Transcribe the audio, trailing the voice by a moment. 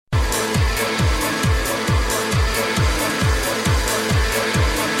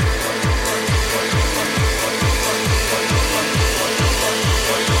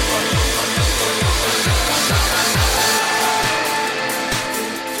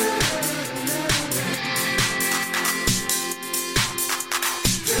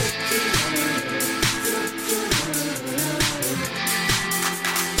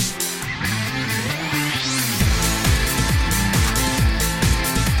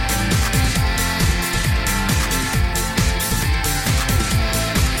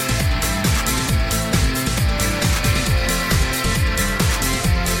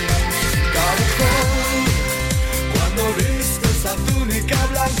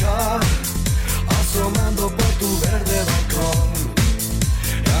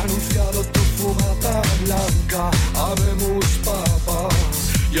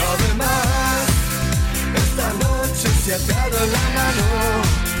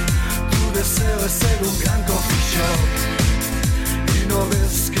debe ser un gran coffee shop. Y no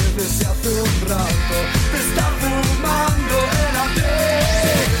ves que desde hace un rato te está fumando el AT.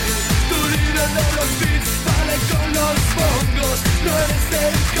 Tu líder de los beats vale con los bongos. No eres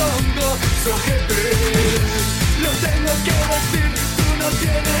del Congo, soy GP. Lo tengo que decir, tú no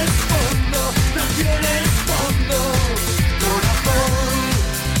tienes fondo, no tienes fondo. Corazón,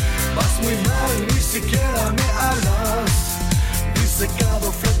 vas muy mal, ni siquiera me hablas. Disecado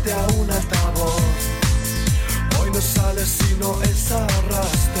frente a un altavoz. Hoy no sales sino esas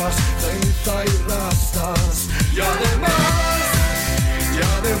rastras, ceniza y rastas. Y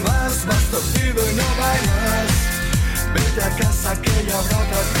además vas torcido y no bailas. Vete a casa que ya habrá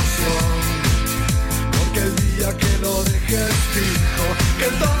otra ocasión. Porque el día que lo dejes fijo, que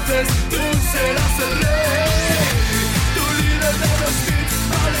entonces tú serás el rey. Tu líder de los beats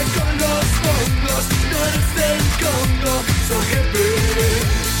vale con los bongos. No eres del Congo, soy GP.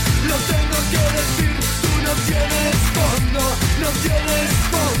 Lo tengo que decir, tú no tienes fondo, no tienes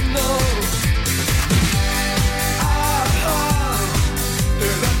fondo. Te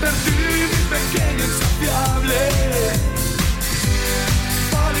lo advertí, mi pequeño insaciable.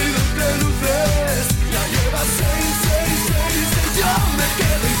 Pálido entre luces, ya llevas 6, yo me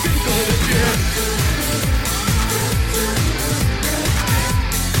quedo en 5 de pie.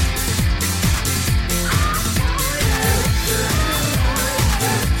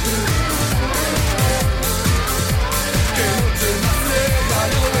 Que noche más llega a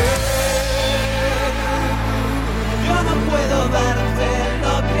llover. Yo no puedo darte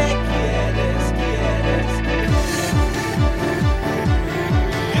lo que quieres.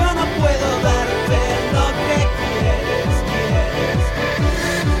 Yo no puedo darte lo que quieres.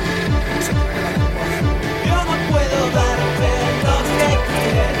 Yo no puedo darte lo que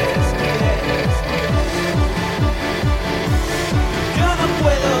quieres. Yo no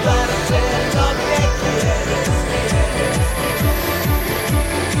puedo darte lo que quieres.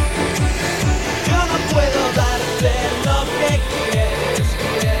 Yo no puedo darte lo que quieres.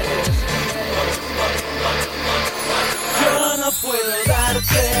 Yo no puedo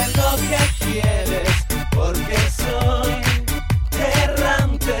darte lo que quieres, porque soy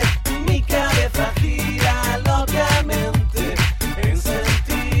errante, mi cabeza gira locamente en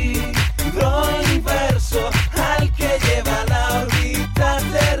sentido inverso al que lleva la órbita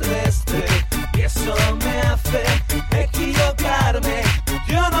terrestre, y eso me hace equivocarme.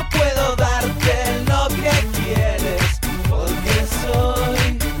 Yo no puedo darte lo que quieres, porque soy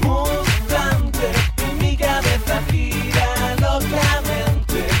mutante y mi cabeza gira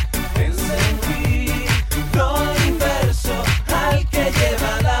locamente en sentido inverso al que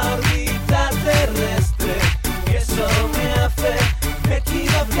lleva la órbita terrestre, y eso me hace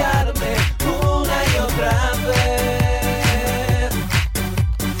equivocarme una y otra vez.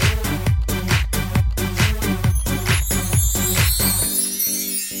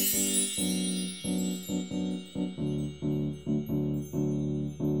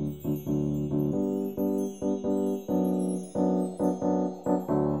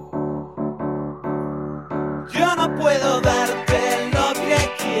 Yo no puedo darte lo que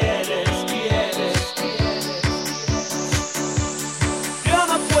quieres. Yo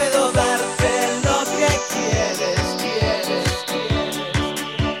no puedo darte lo que quieres.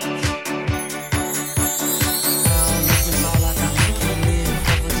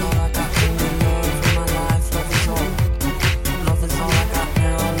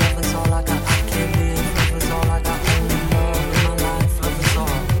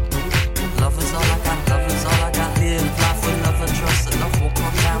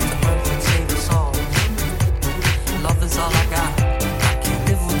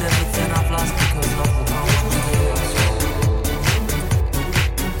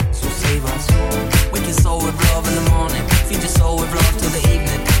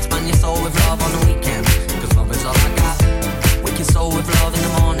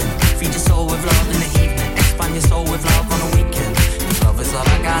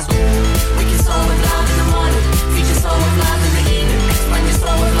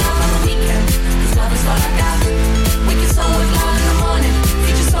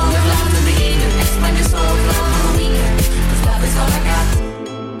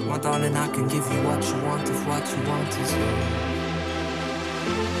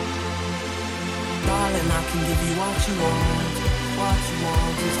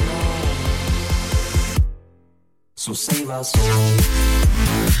 So save our soul.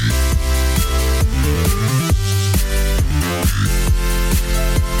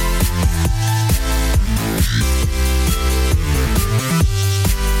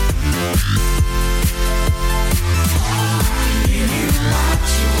 Give you what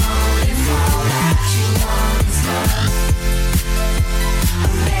you want if all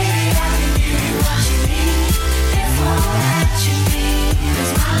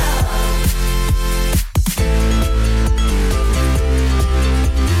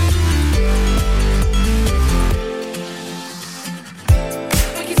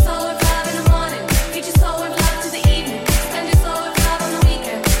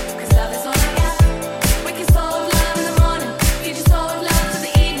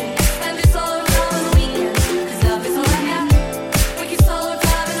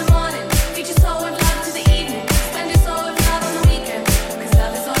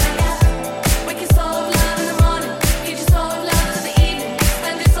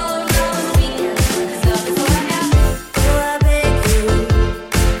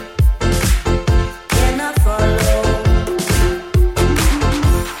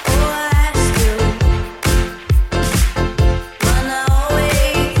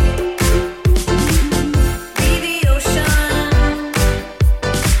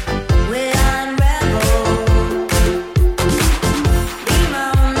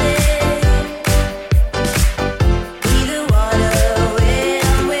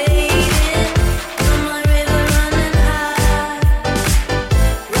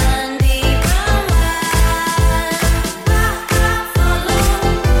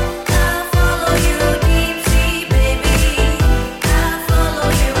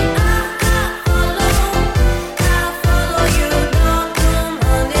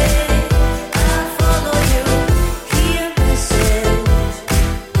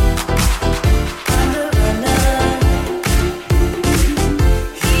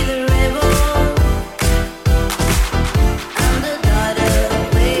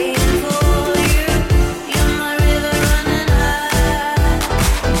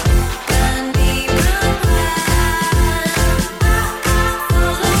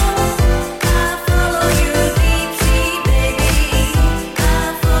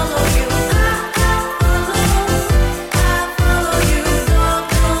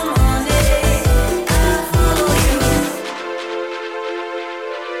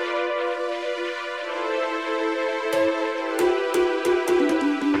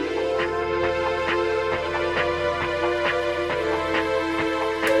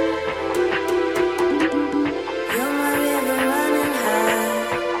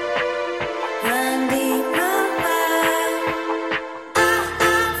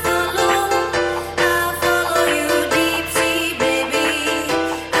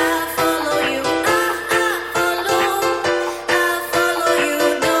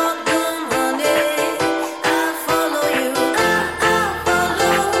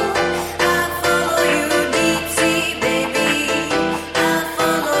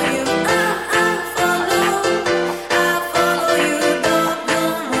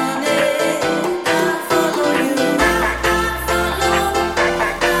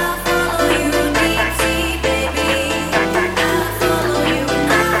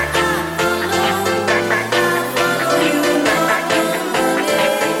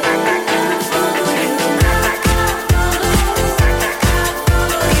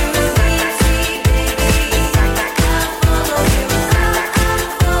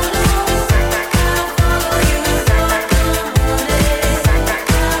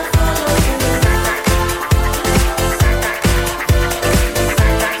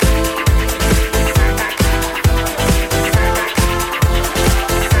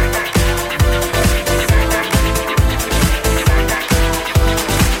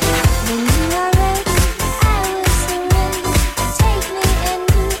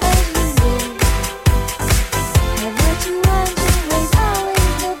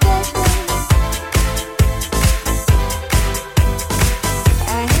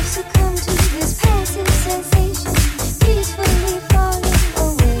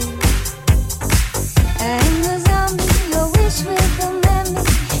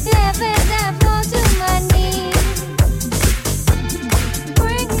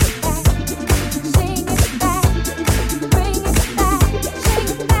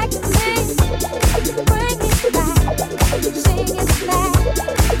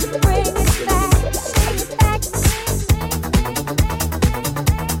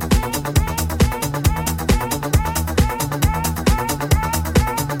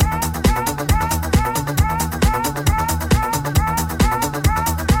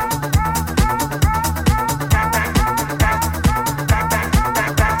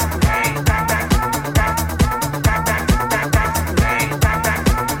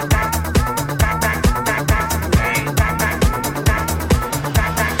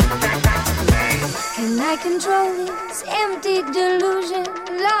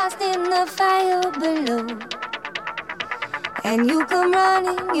the fire below. And you come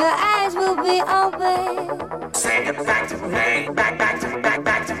running, your eyes will be open. Sing it back to me, back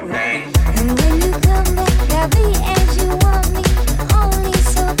to me. And when you come back, I'll be as you want me, only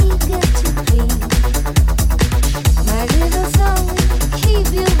so eager to please. My little song will keep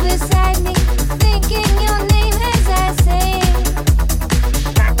you beside me, thinking your name as I sing.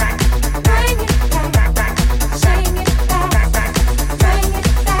 Bring it back, sing it back, bring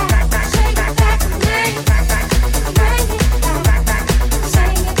it back, shake it back to me. Bring it back,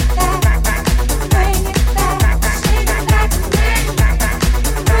 sing it back, bring it back, shake it back to me.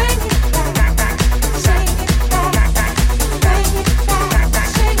 Bring it back, sing it back, bring it back,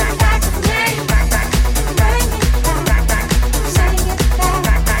 shake it back to me. Bring it back, sing it back,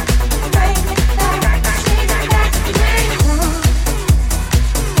 bring it back, shake it back to me.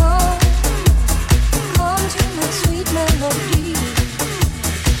 Come to my sweet melody.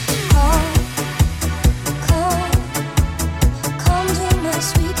 Come to my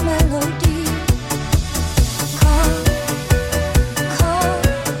sweet melody.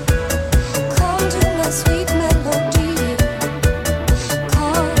 Come to my sweet melody.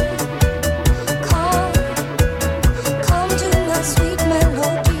 Come to my sweet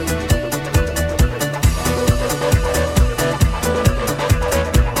melody.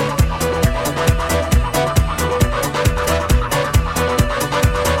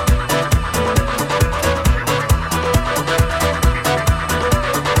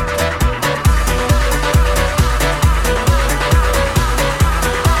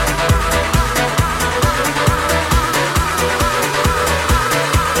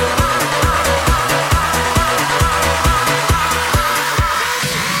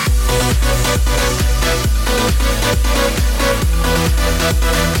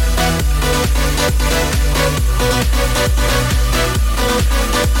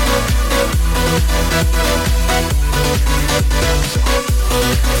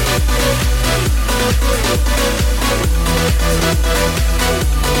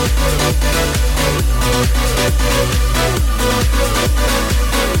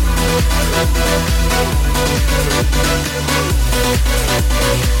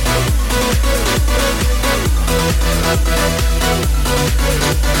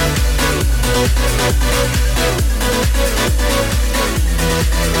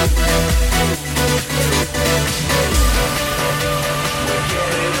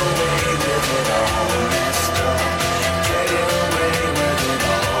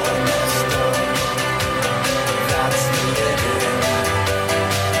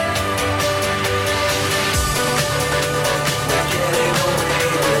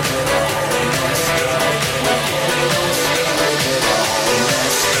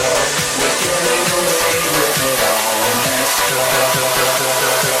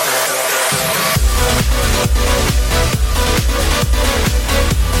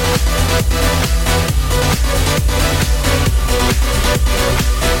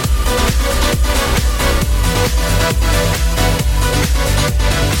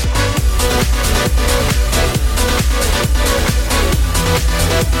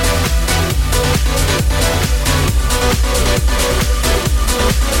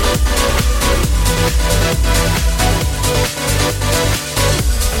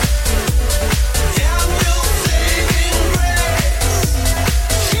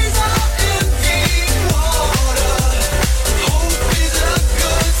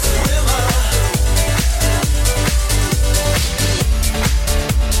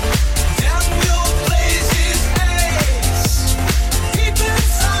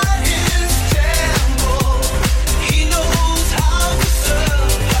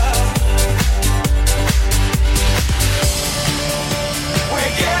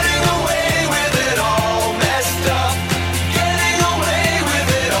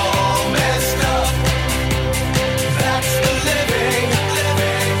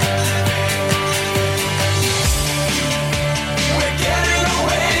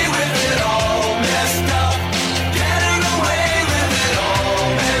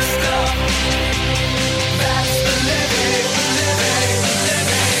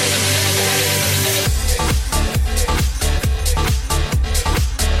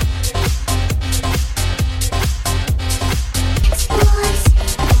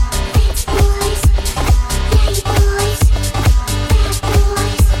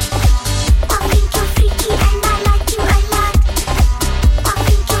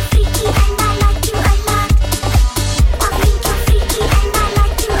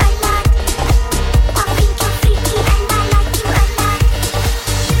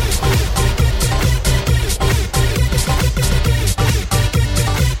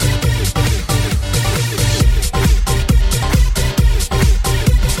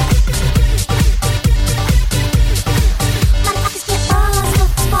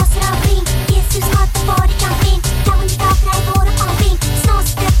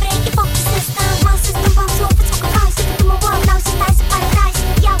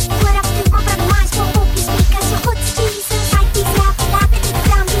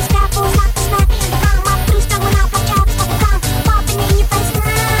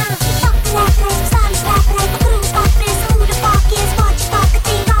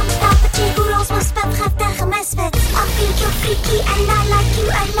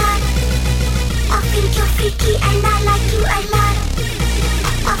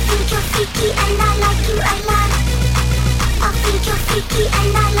 freaky and I like you a lot. I think you're freaky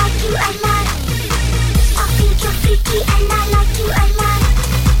and I like you a lot. I think you're freaky and I like you a lot.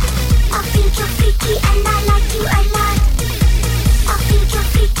 I think you're freaky and I like you a lot. I think you're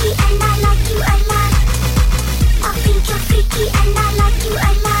freaky and I like you a lot. I think you're freaky and I like you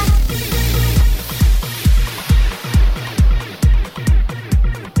a lot.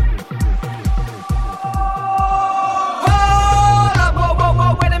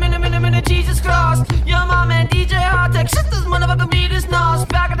 Jesus Christ, your mom and DJ Hardtech, shut this motherfucker beat is nos.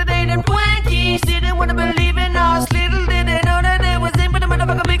 Back in the day, them 20s didn't wanna believe in us. Little did they know that they was in for the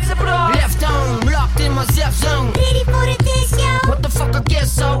motherfucker big surprise. Left arm locked in my Zef zone. Ready for the dish, yo? What the fuck, I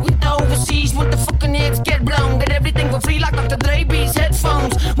guess so. We the overseas, what the fucking heads get blown. Get everything for free like Dr. Dre beats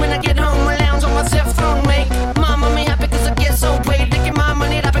headphones. When I get home, I lounge on my Zef phone, mate. Mama me happy cause I get so paid. Taking my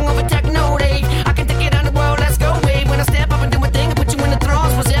money, rapping over techno rave. I can take it on the world, let's go wave. When I step up and do my thing, I put you in the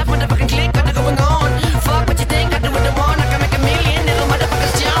trance. For Zef, motherfucking click, got it going on. Fuck what you think, I do what I want. I can make a million, little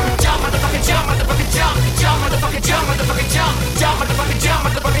motherfuckers jump. Jump, motherfucking jump, motherfucking jump. Jump, motherfucking jump, motherfucking jump. Jump, motherfucking jump,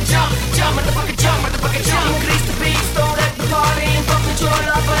 motherfucking jump. Jump, motherfucking jump, motherfucking jump. Increase the beat, don't let the party. Fuck control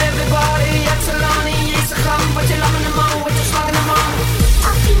up for everybody. Excelani, yes, I come, but you're loving them all. What you slugging them all?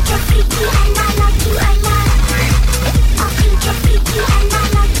 I think you're freaky and I like you a lot. I think you're freaky and I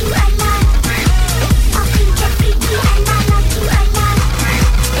like you a lot. I think you're freaky and I like you a lot.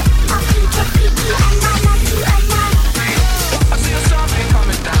 I think you're freaky and I like you a lot. I see a something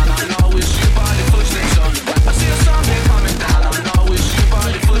coming down, I know it's you by the footsteps on the ground. I see a something coming down, I know it's you by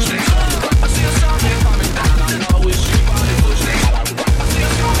the footsteps on the ground. I see a something coming down, I know it's you by the footsteps on the ground. I see a something coming down, I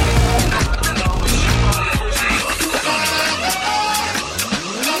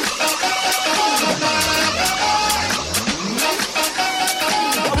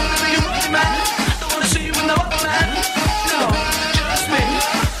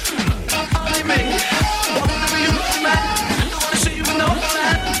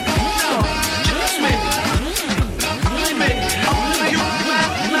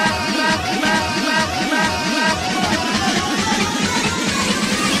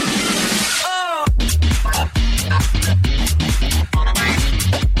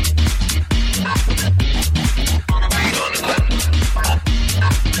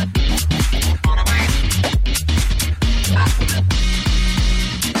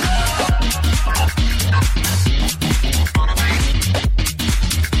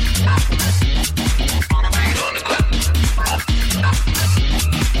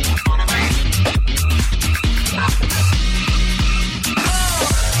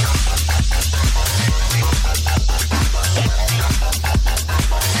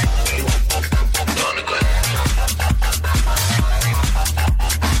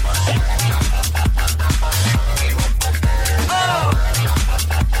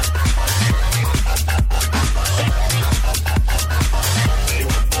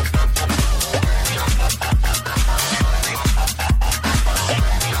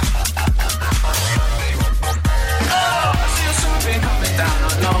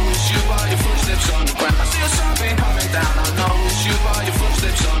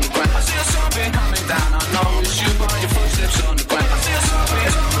know it's you by the footsteps on the ground.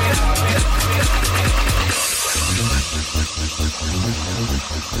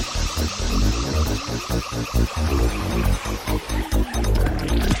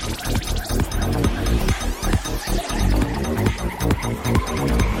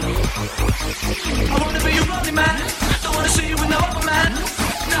 I wanna be your running man, don't wanna see you with no other man.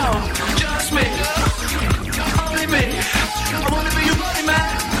 No, just me, only me. I wanna be your running man,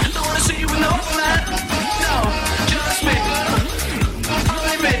 don't wanna see you with no other man. No, just me,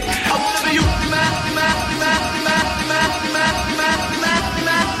 only me. I wanna be your running man,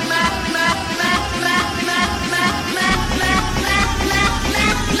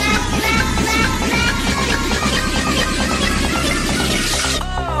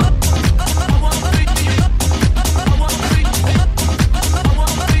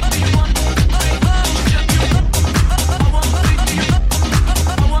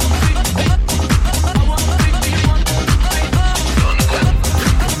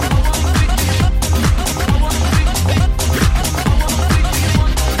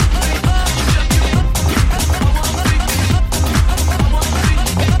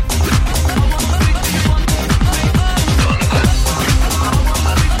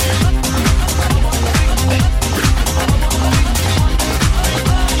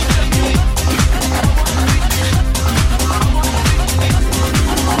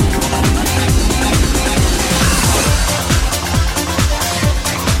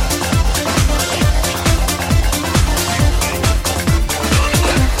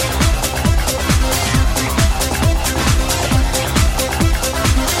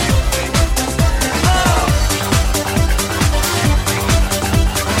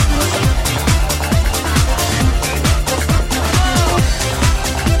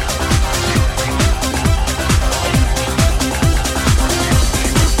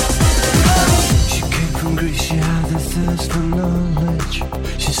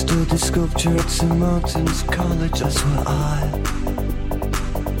 teacher at St. Martin's College, that's where I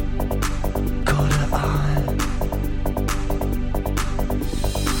caught her eye.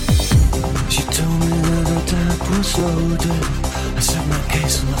 She told me that her dad was loaded. I set my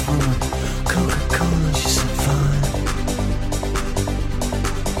case on the front, Coca-Cola, she said fine.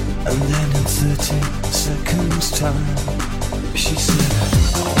 And then in 30 seconds time, she said,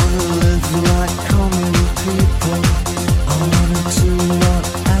 I wanna live like common people. I wanna do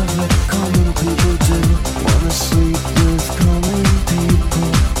whatever common people do. Wanna sleep with common people.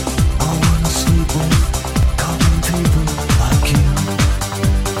 I wanna sleep with common people like you.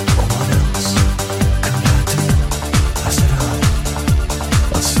 But what else could I do? I said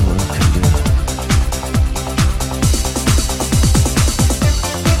that's all I can do.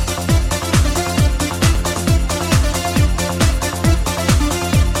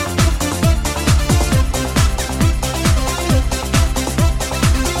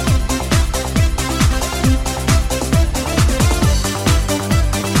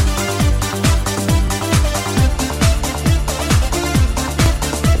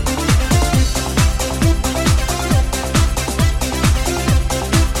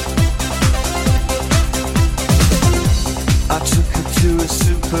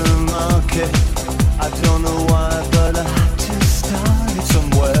 I don't know why, but I had to start it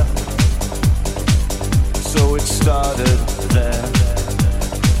somewhere. So it started there.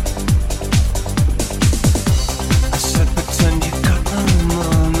 I said, pretend you got no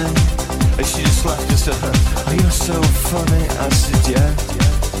money. And she just laughed and said, oh, you're so funny. I said, yeah.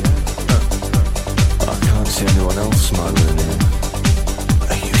 I can't see anyone else smiling in.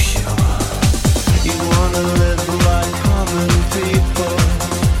 Are you sure? You wanna live like common people.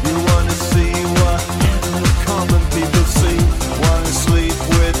 You wanna see what common people see. Wanna sleep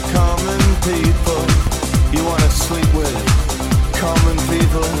with common people. You wanna sleep with common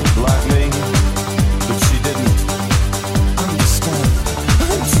people like me. But she didn't understand.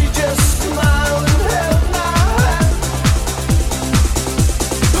 And she just smiled and held my hand.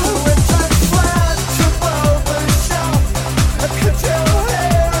 When I flashed above the shop, I could tell her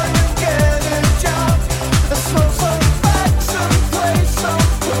and get a job. I smell some facts and places.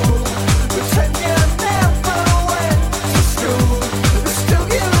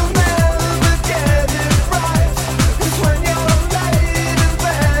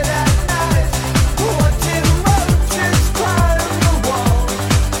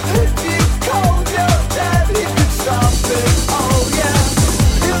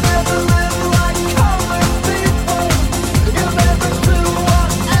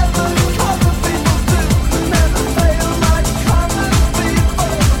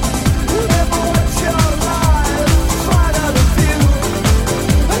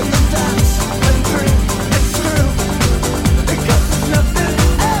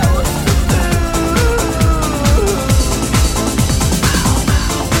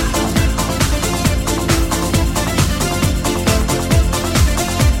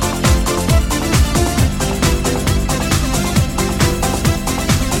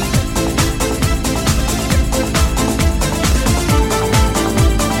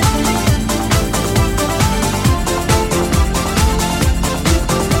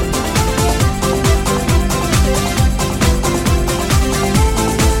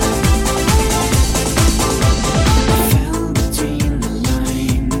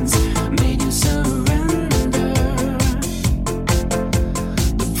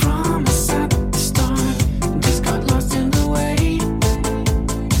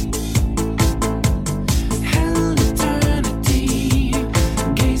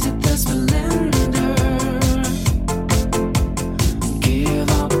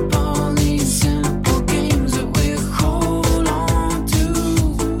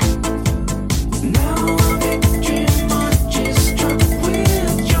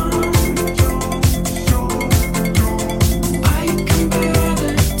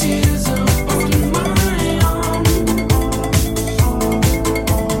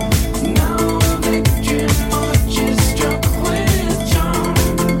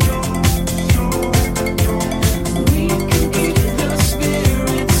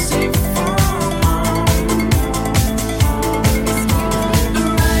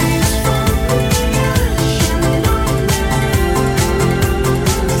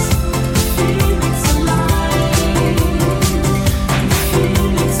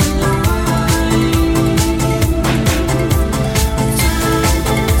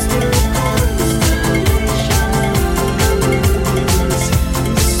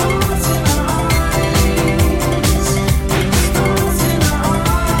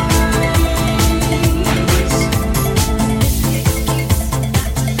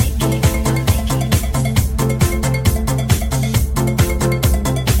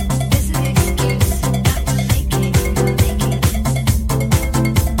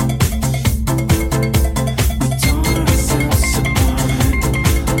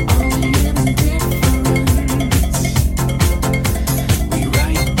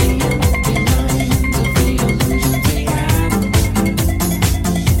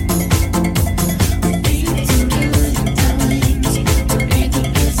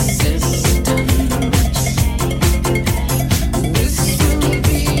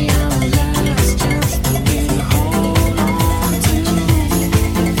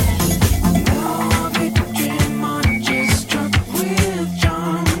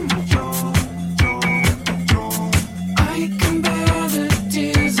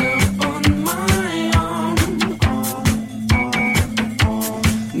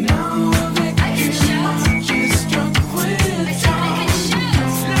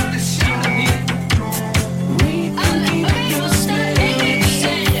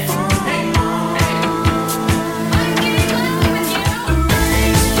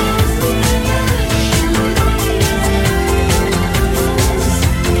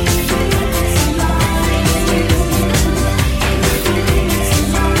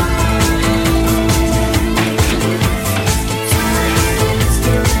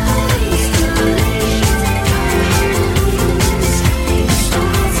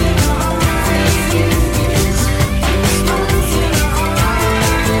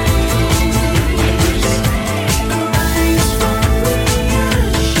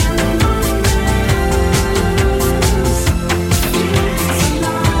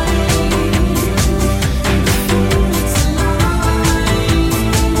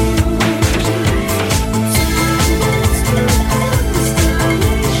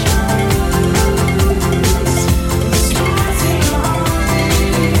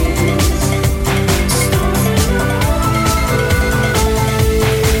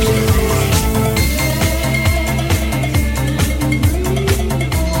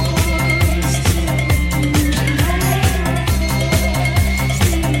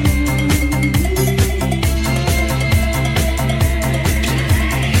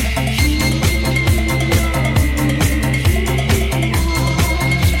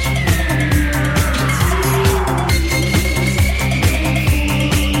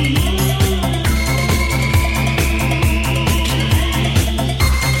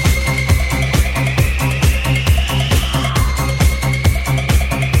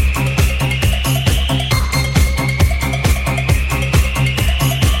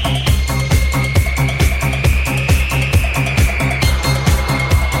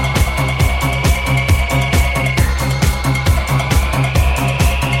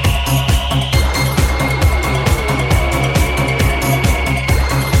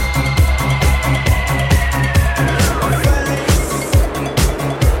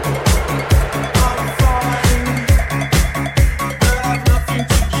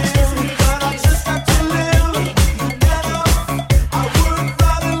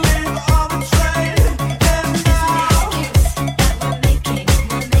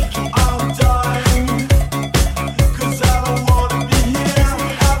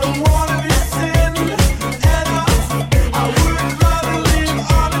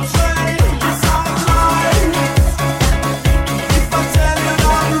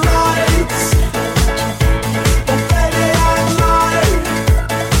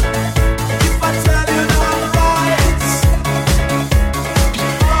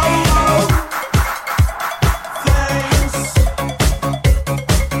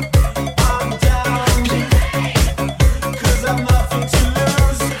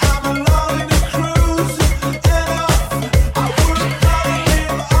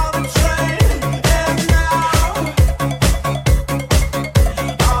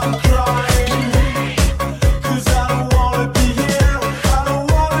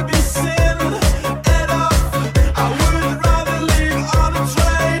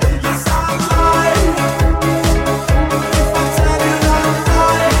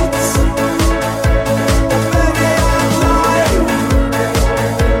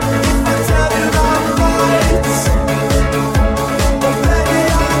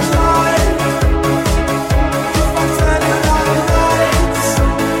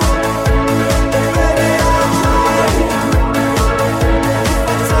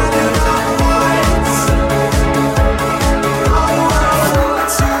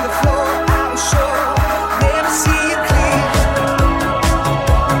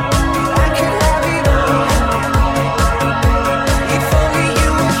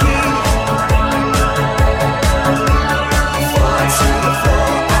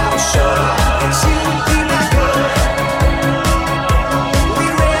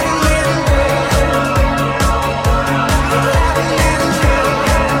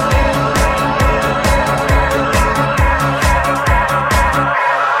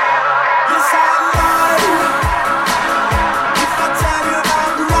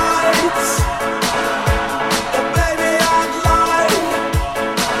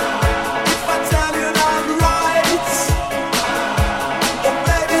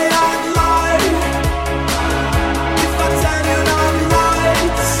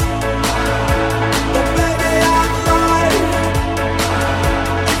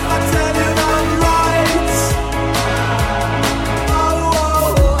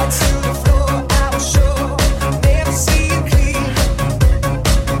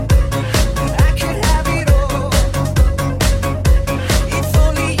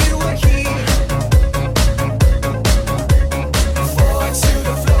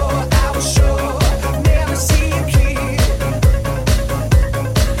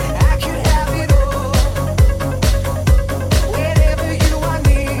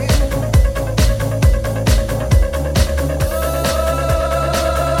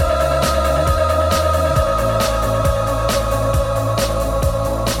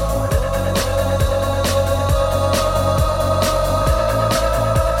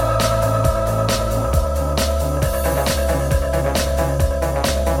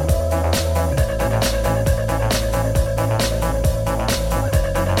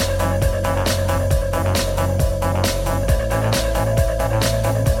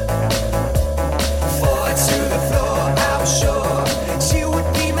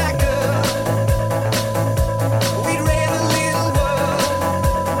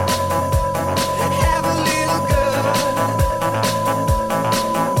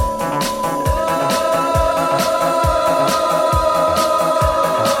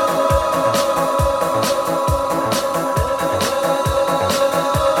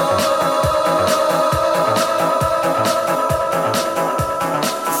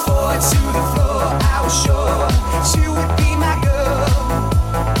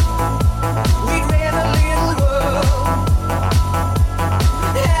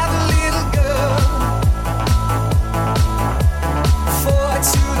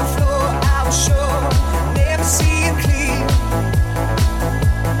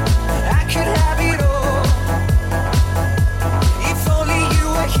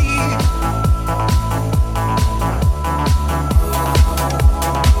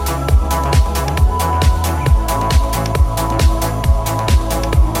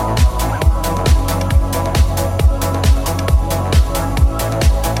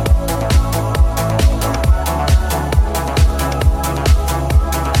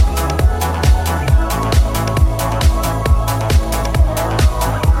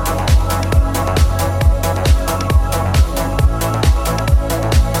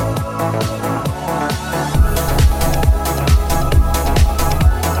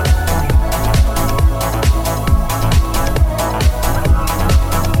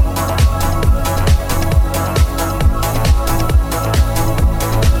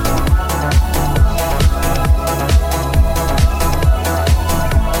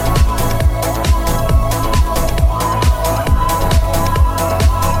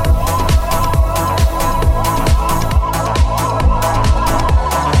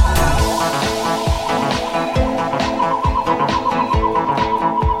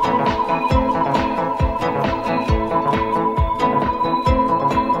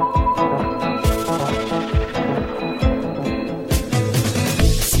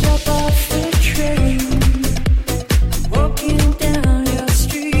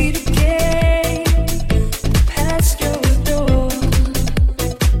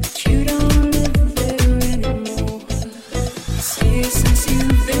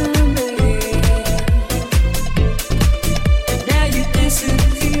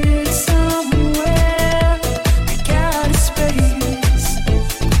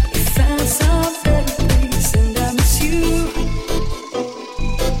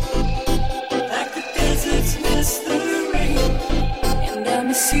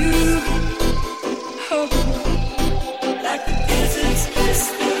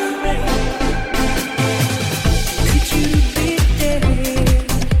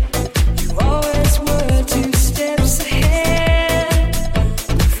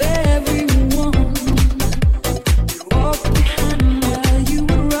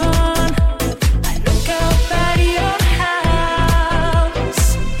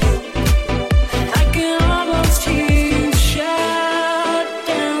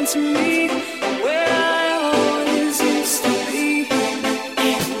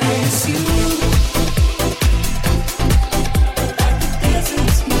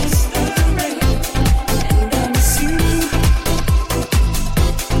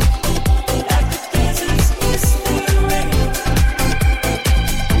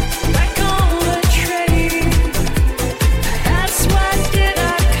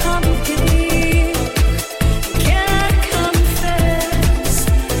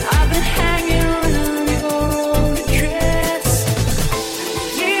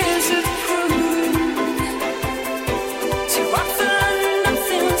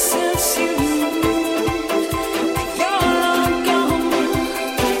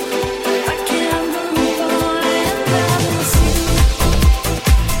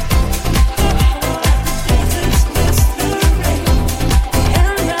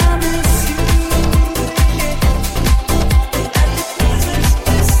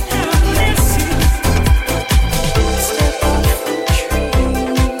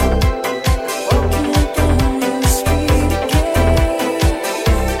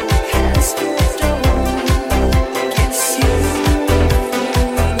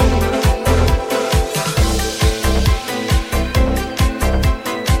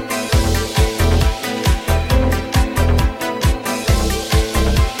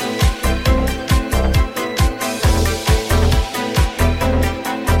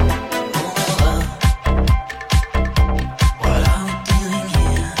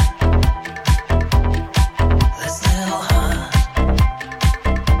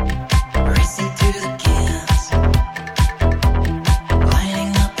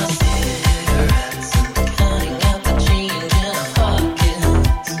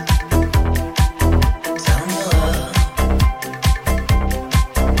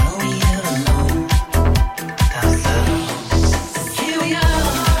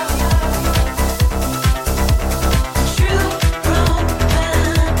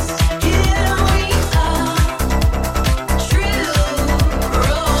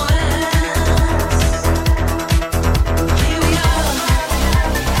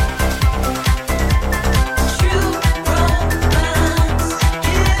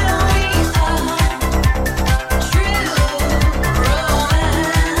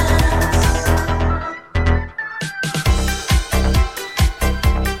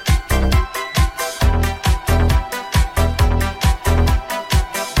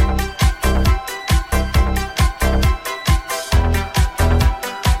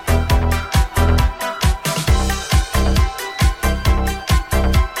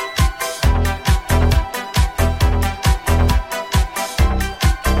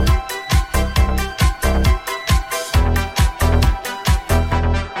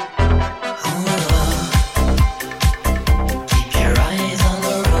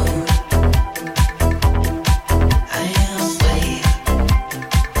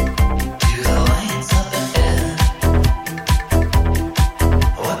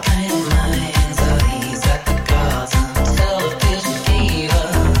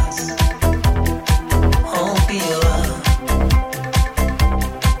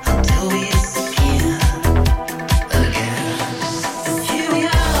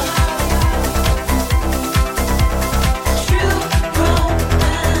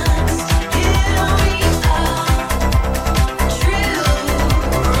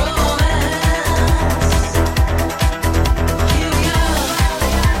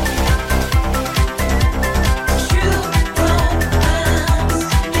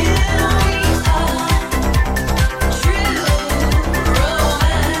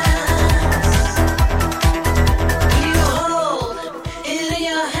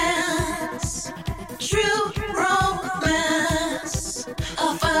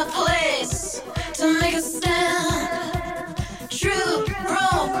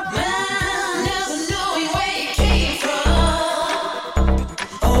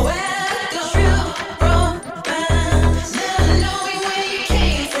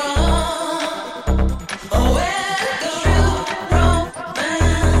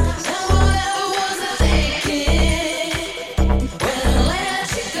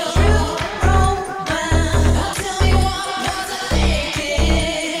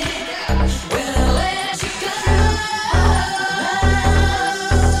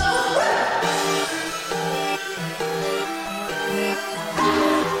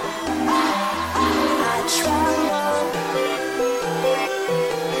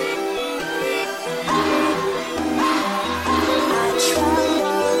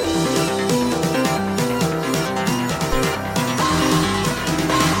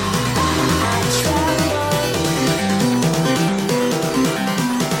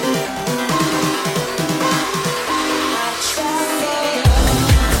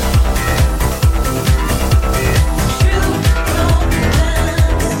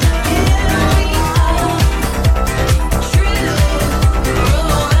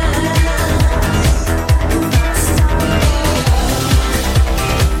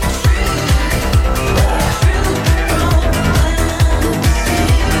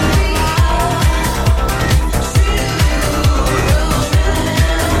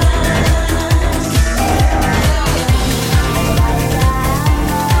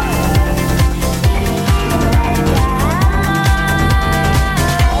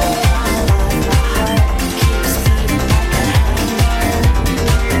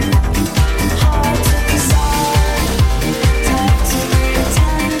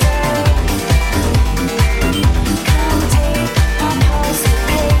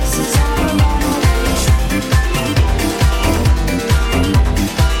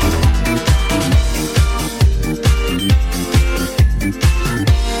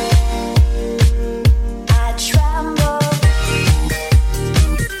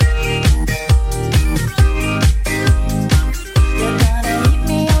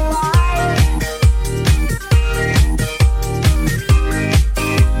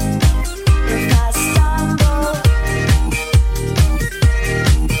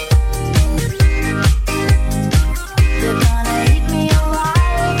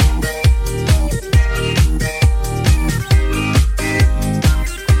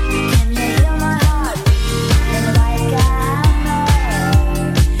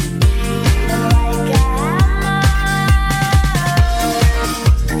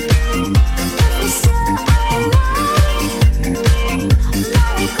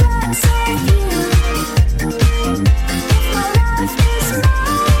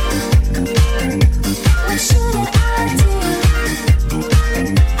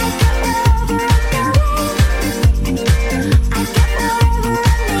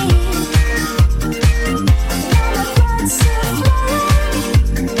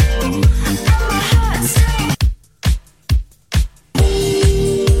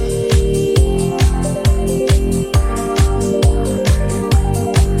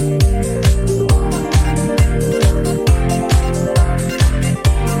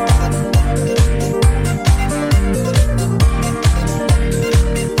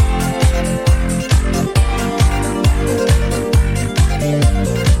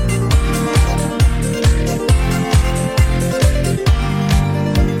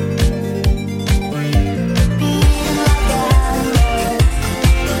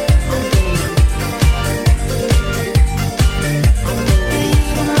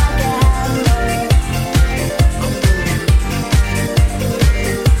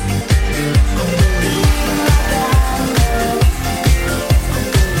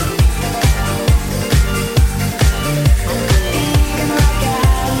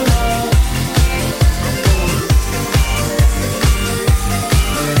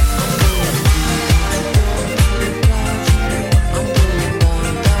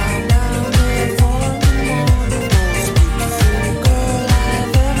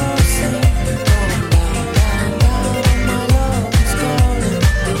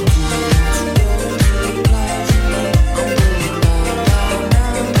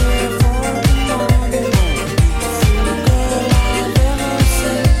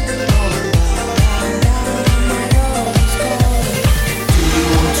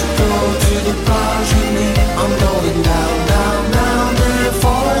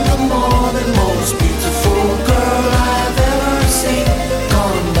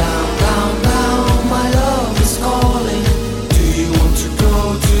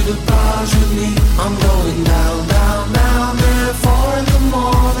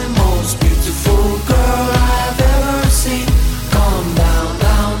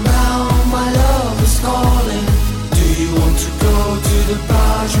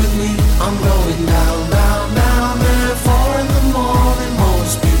 plage with me. I'm going down, down, down there. 4 in the morning,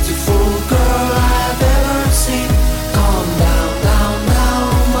 most beautiful girl I've ever seen. Come down, down,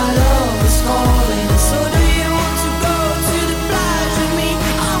 down, my love is calling. So do you want to go to the plage with me?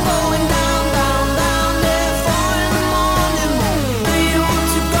 I'm going down, down, down there, 4 in the morning. Do you want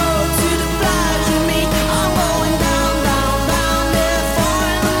to go to the plage with me? I'm going down, down, down there, 4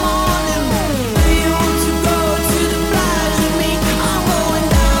 in the morning. Do you want to go to the plage with me? I'm going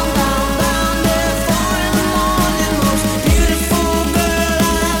down, down, down there, 4 in the morning. Most beautiful girl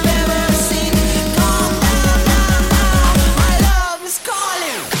I've ever seen. Come down, down, down, my love is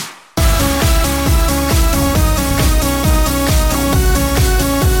calling.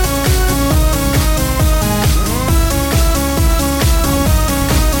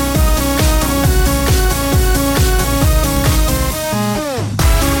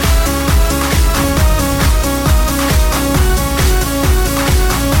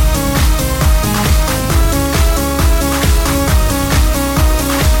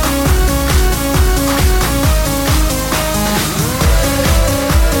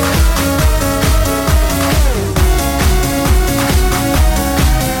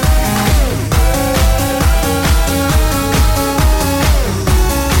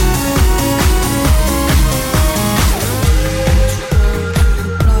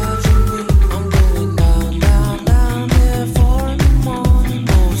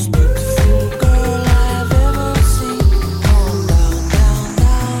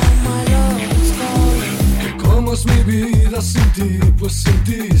 ¿Cómo es mi vida sin ti? Pues sin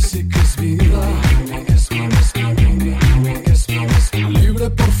ti sí que es vida. Libre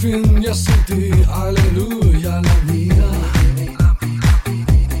por fin ya sin ti, aleluya la mía.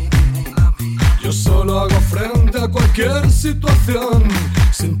 Yo solo hago frente a cualquier situación.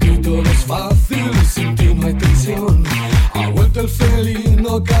 Sin ti todo es fácil, sin ti no hay tensión. Ha vuelto el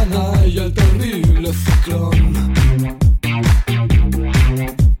felino canalla, el terrible ciclón.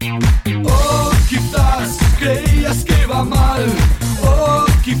 Oh, quizás creías que iba mal. Oh,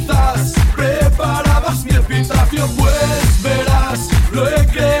 quizás preparabas mi epitafio. Pues verás, lo he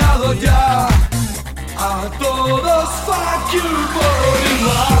creado ya. A todos fuck you por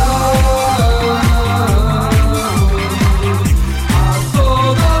igual. A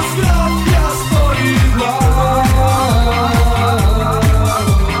todos gracias por igual.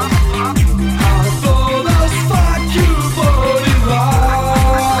 A todos fuck you por igual.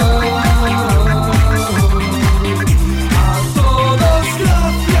 A todos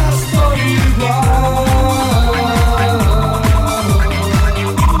gracias por igual.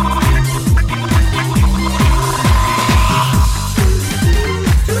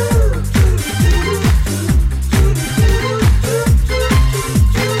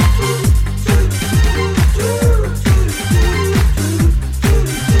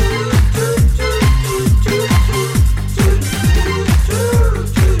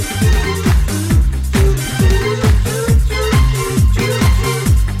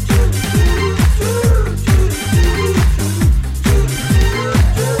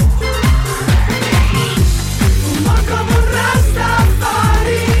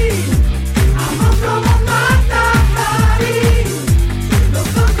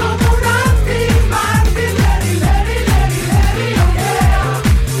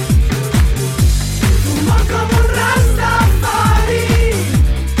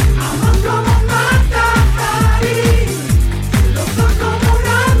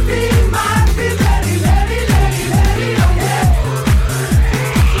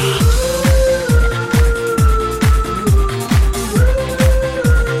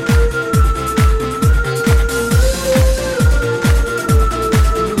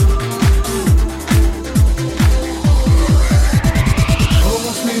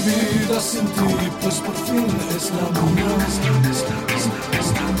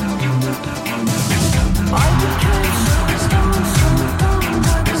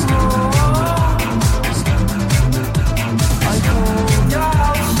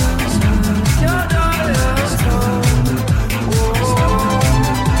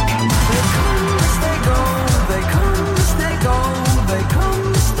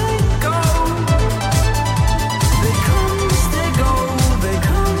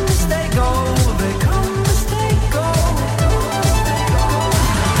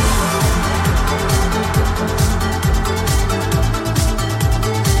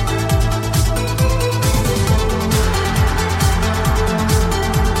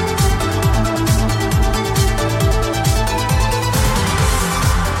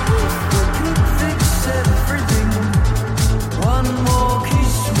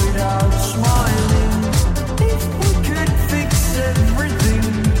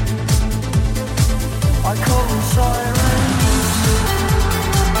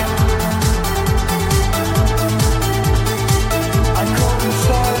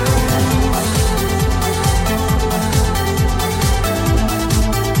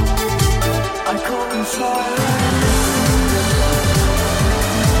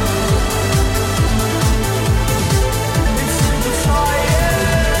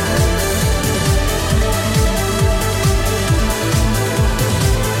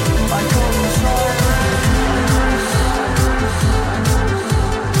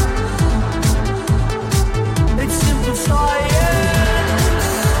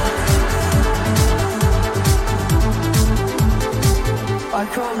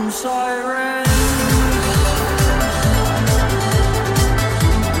 them sirens.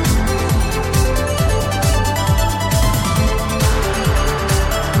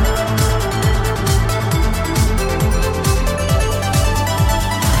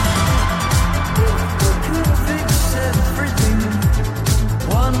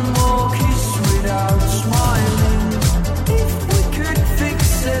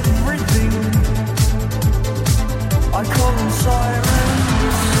 I call them sirens.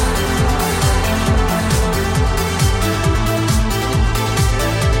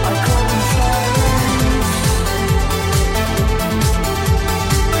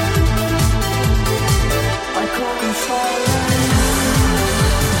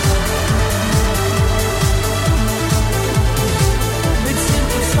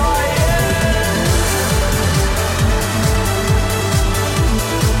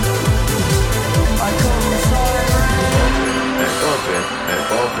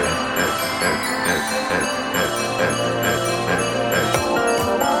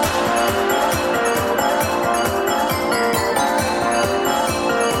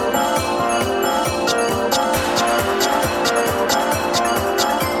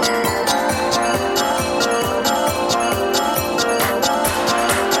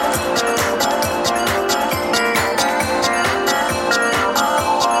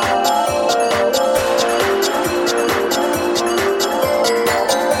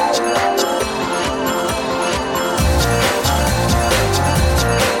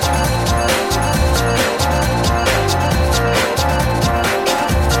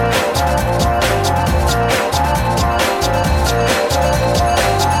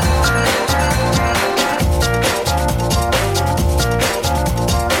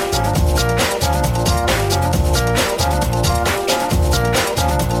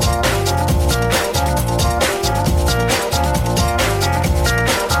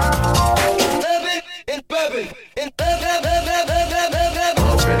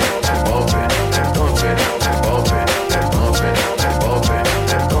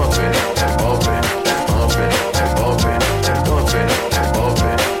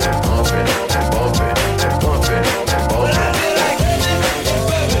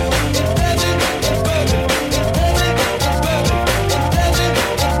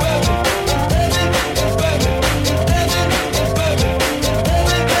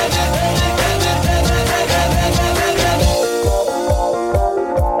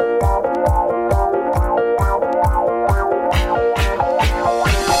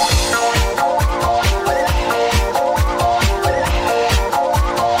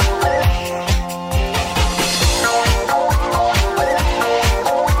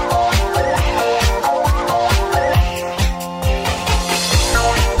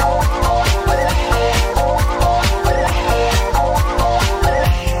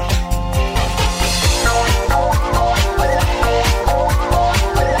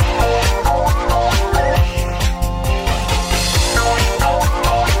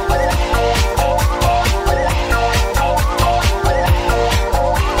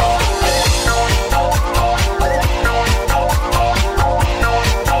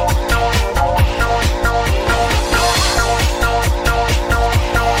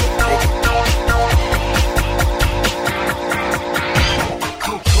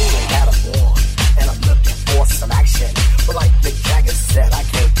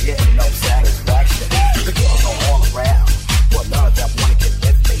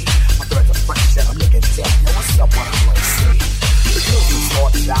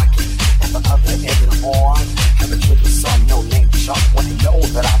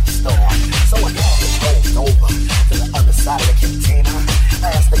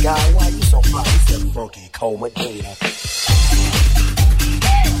 Coleman Gator.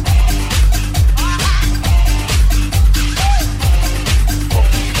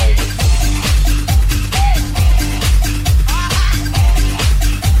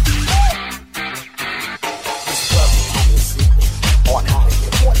 On how to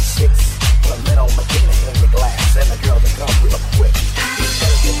get 46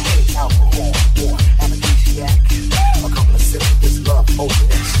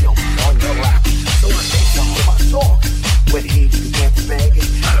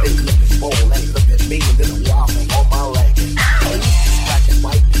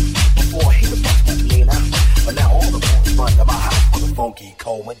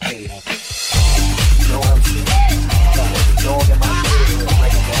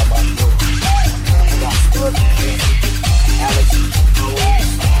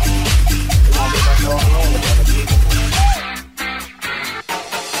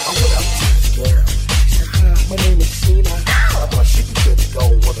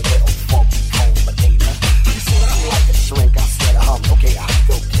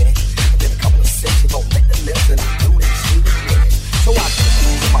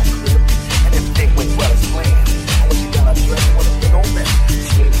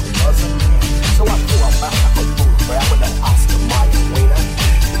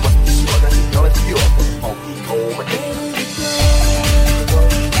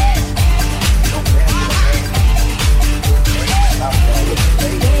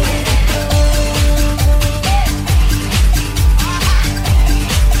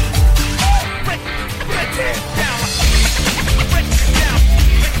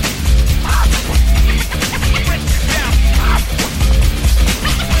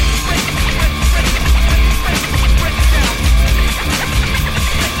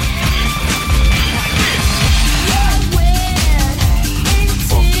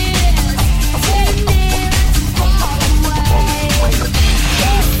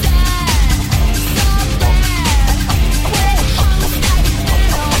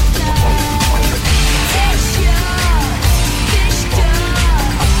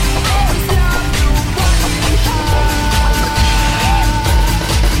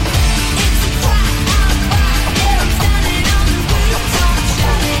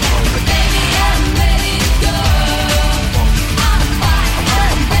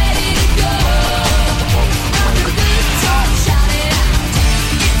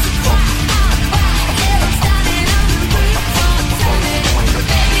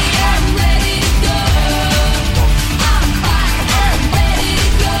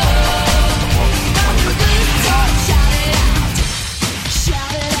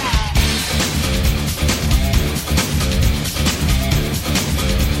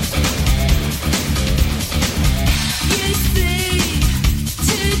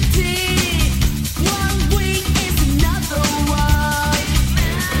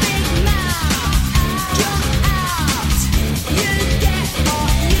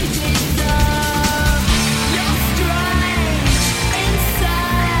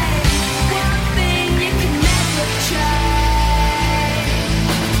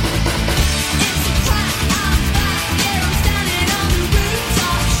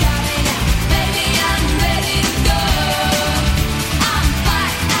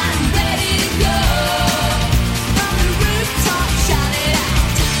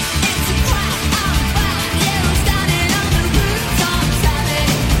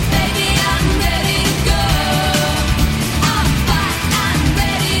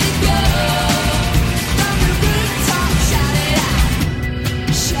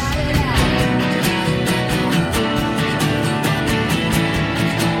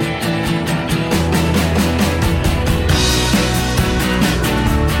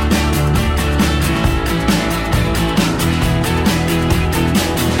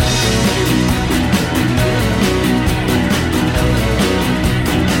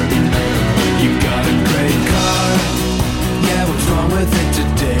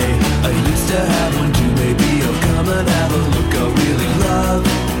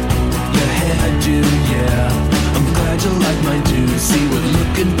 see what